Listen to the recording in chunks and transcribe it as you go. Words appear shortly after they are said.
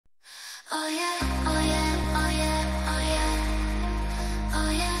Oh yeah, oh yeah, oh yeah, oh yeah,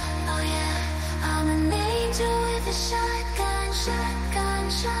 oh yeah, oh yeah. I'm an angel with a shotgun, shotgun,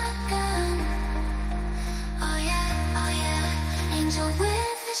 shotgun. Oh yeah, oh yeah, angel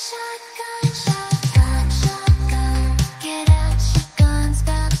with a shotgun, shotgun, shotgun. Get out your guns,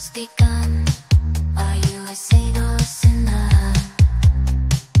 battle's begun. Are you a saint or a sinner?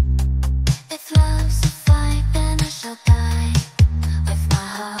 If love's a fight, then I shall die with my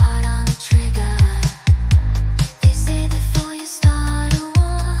heart on the trigger. They say before you start a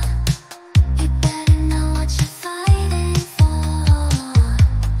war, you better know what you're fighting for.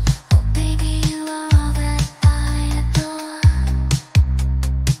 Oh baby, you are all that I adore.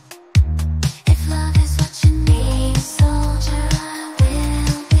 If love is what you need, soldier, I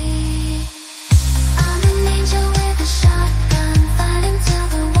will be. I'm an angel with a shotgun, fighting till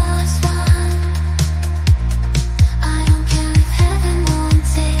the war's won. I don't care if heaven won't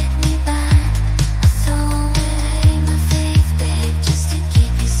take me back. I'll throw away my faith, babe, just to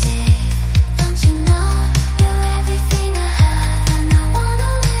keep you safe. Don't you know you're everything I have, and I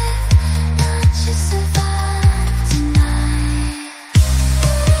wanna live, not just survive tonight.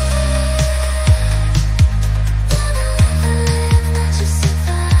 Wanna live, not just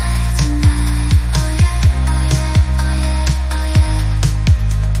survive tonight. Oh yeah, oh yeah, oh yeah, oh yeah.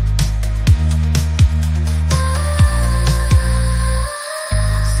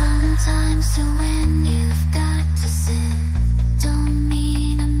 Sometimes to win you've got to sin. Don't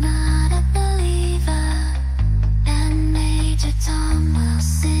mean I'm not a believer. And Major Tom will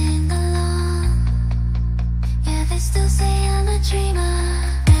sing along. Yeah, they still say I'm a dreamer,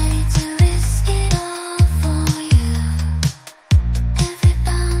 ready to risk it all for you. Every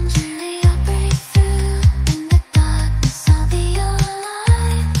boundary I'll break through. In the darkness I'll be your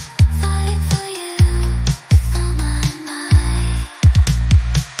light, fighting for you with all my might.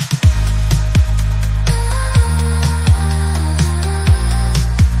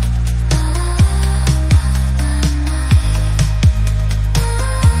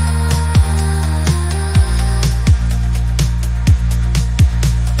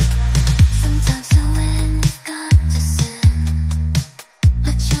 Sometimes to win you've got to sin.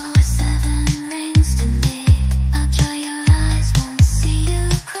 But you're 7 rings to me. I'll dry your eyes, won't see you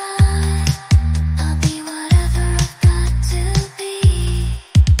cry. I'll be whatever I've got to be.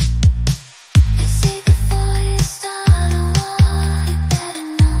 They say before you start a war, you better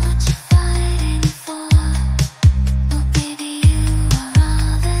know what you're fighting for. Oh baby, you are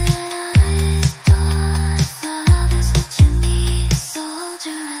all that I adore. If love is what you need,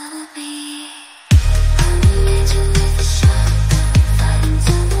 soldier, I will be. I'm an angel with a shotgun, fighting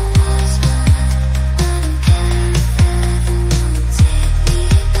till the war's won. I don't care if heaven won't take me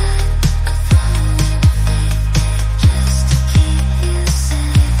back. I'll throw away my faith, babe, just to keep you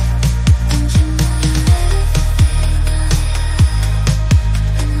safe. Don't you know you're everything I have,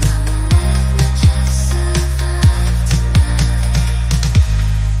 and I will live, not just survive tonight.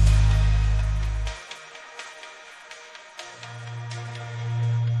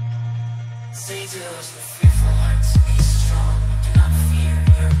 Say to those with fearful hearts, be strong, do not fear,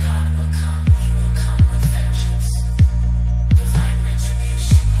 your God will come.